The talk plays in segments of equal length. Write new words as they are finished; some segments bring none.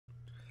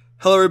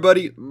Hello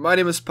everybody, my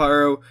name is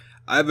Pyro.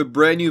 I have a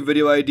brand new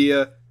video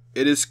idea.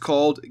 It is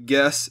called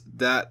Guess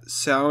That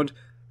Sound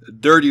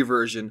Dirty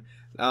Version.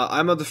 Now,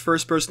 I'm not the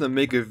first person to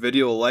make a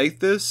video like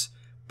this,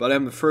 but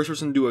I'm the first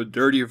person to do a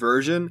dirty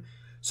version.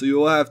 So you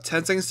will have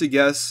 10 seconds to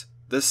guess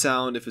the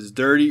sound, if it's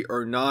dirty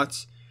or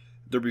not.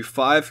 There'll be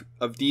 5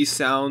 of these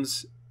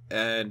sounds,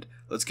 and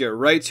let's get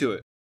right to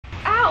it.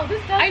 Ow,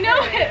 this does I know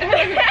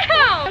it.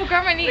 Ow. Oh,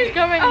 grab my knee.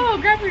 Grab my knee. Oh,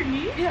 grab your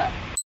knee? Yeah.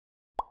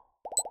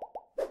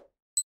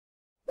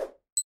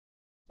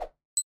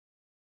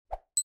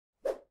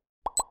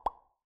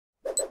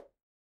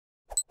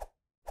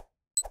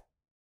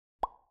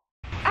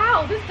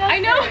 Ow, this does I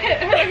know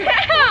it.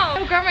 Ow.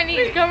 Oh, grab my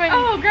knee. Grab my knee.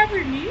 Oh, grab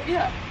your knee?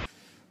 Yeah.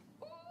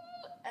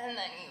 And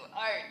then you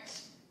arch.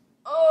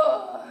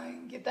 Oh,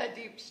 get that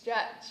deep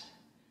stretch.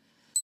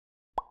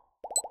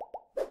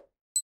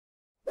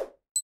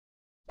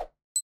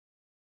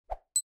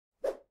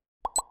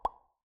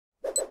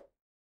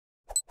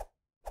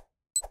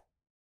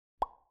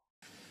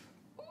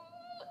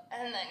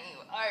 And then you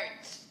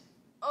arch.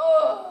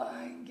 Oh,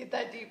 get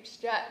that deep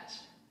stretch.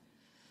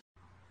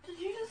 Did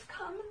you just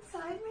come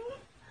inside me?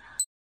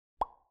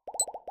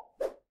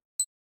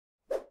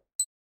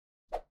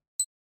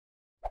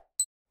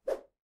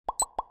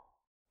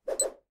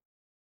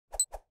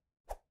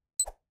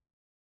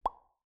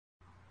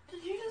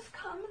 Did you just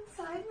come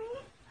inside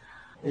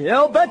me?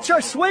 You bet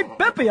your sweet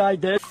Bippy I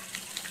did.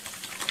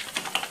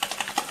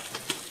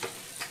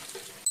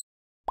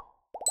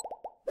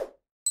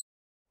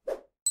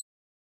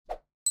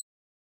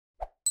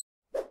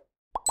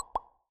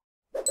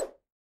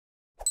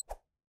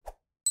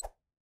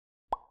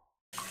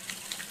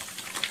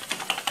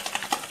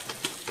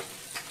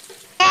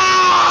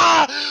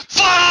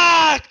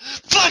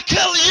 Fuck!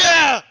 Hell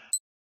yeah!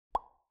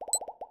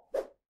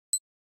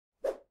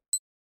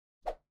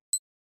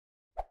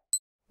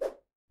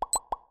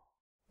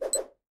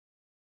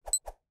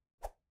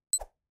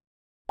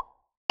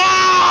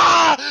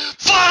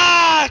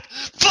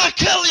 Fuck!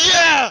 Hell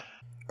yeah!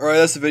 Alright,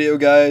 that's the video,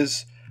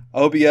 guys. I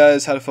hope you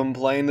guys had fun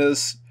playing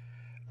this.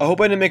 I hope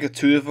I didn't make it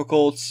too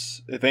difficult.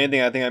 If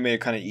anything, I think I made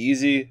it kind of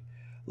easy.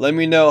 Let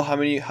me know how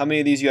many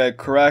of these you got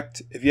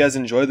correct. If you guys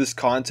enjoyed this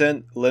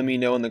content, let me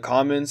know in the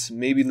comments.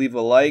 Maybe leave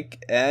a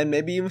like and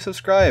maybe even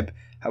subscribe.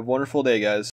 Have a wonderful day, guys.